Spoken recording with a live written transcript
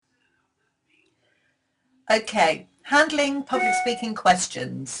Okay, handling public speaking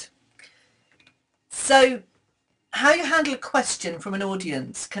questions. So how you handle a question from an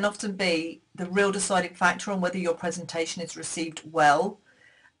audience can often be the real deciding factor on whether your presentation is received well.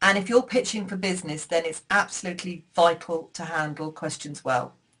 And if you're pitching for business, then it's absolutely vital to handle questions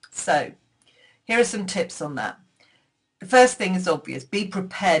well. So here are some tips on that. The first thing is obvious: be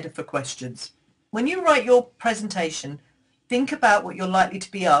prepared for questions. When you write your presentation, think about what you're likely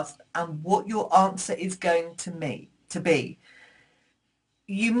to be asked and what your answer is going to be.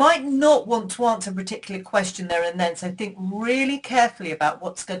 You might not want to answer a particular question there and then, so think really carefully about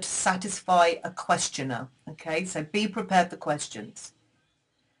what's going to satisfy a questioner. Okay, so be prepared for questions.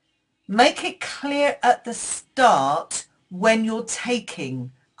 Make it clear at the start when you're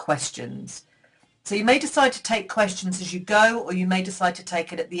taking questions. So you may decide to take questions as you go, or you may decide to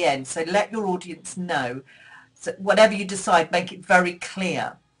take it at the end. So let your audience know. So whatever you decide, make it very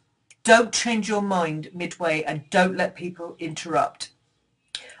clear. Don't change your mind midway and don't let people interrupt.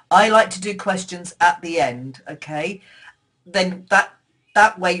 I like to do questions at the end, okay? Then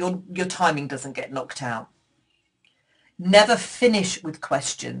that way your timing doesn't get knocked out. Never finish with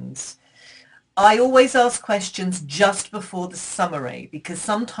questions. I always ask questions just before the summary, because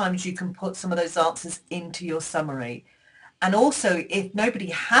sometimes you can put some of those answers into your summary. And also, if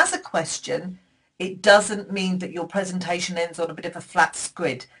nobody has a question, it doesn't mean that your presentation ends on a bit of a flat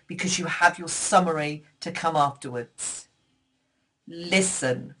squid, because you have your summary to come afterwards.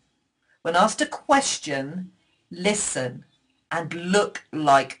 Listen. When asked a question, listen and look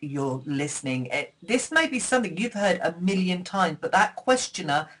like you're listening. This may be something you've heard a million times, but that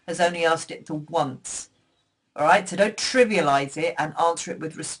questioner has only asked it once. All right, so don't trivialize it and answer it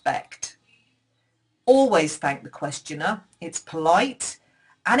with respect. Always thank the questioner. It's polite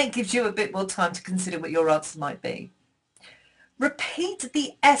and it gives you a bit more time to consider what your answer might be. Repeat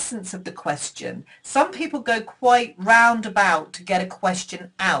the essence of the question. Some people go quite roundabout to get a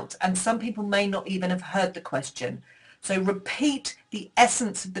question out, and some people may not even have heard the question. So repeat the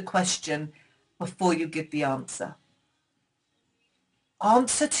essence of the question before you give the answer.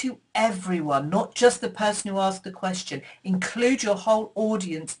 Answer to everyone, not just the person who asked the question. Include your whole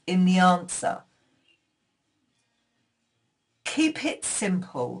audience in the answer. Keep it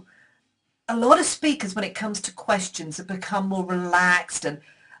simple. A lot of speakers, when it comes to questions, have become more relaxed, and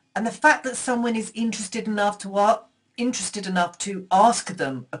the fact that someone is interested enough to ask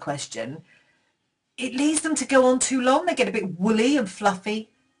them a question, it leads them to go on too long. They get a bit woolly and fluffy.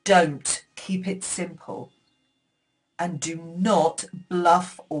 Don't. Keep it simple. And do not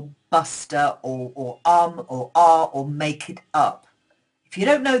bluff or buster or ah or make it up. If you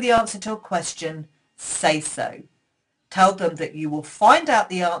don't know the answer to a question, say so. Tell them that you will find out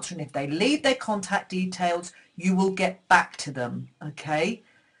the answer, and if they leave their contact details, you will get back to them, okay?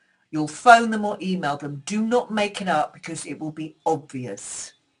 You'll phone them or email them. Do not make it up, because it will be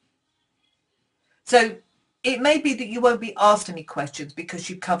obvious. So it may be that you won't be asked any questions because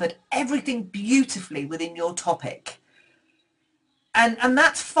you covered everything beautifully within your topic. And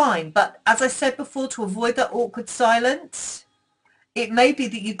that's fine, but as I said before, to avoid that awkward silence, it may be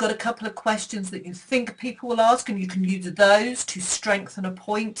that you've got a couple of questions that you think people will ask, and you can use those to strengthen a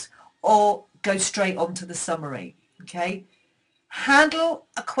point or go straight on to the summary, okay? Handle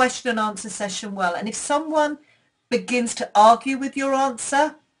a question and answer session well, and if someone begins to argue with your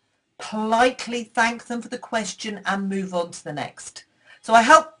answer, politely thank them for the question and move on to the next. So I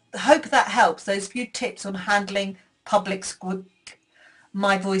hope that helps. Those few tips on handling public speaking.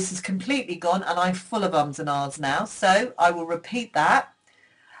 My voice is completely gone and I'm full of ums and ahs now, so I will repeat that.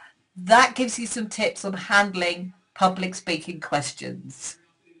 That gives you some tips on handling public speaking questions.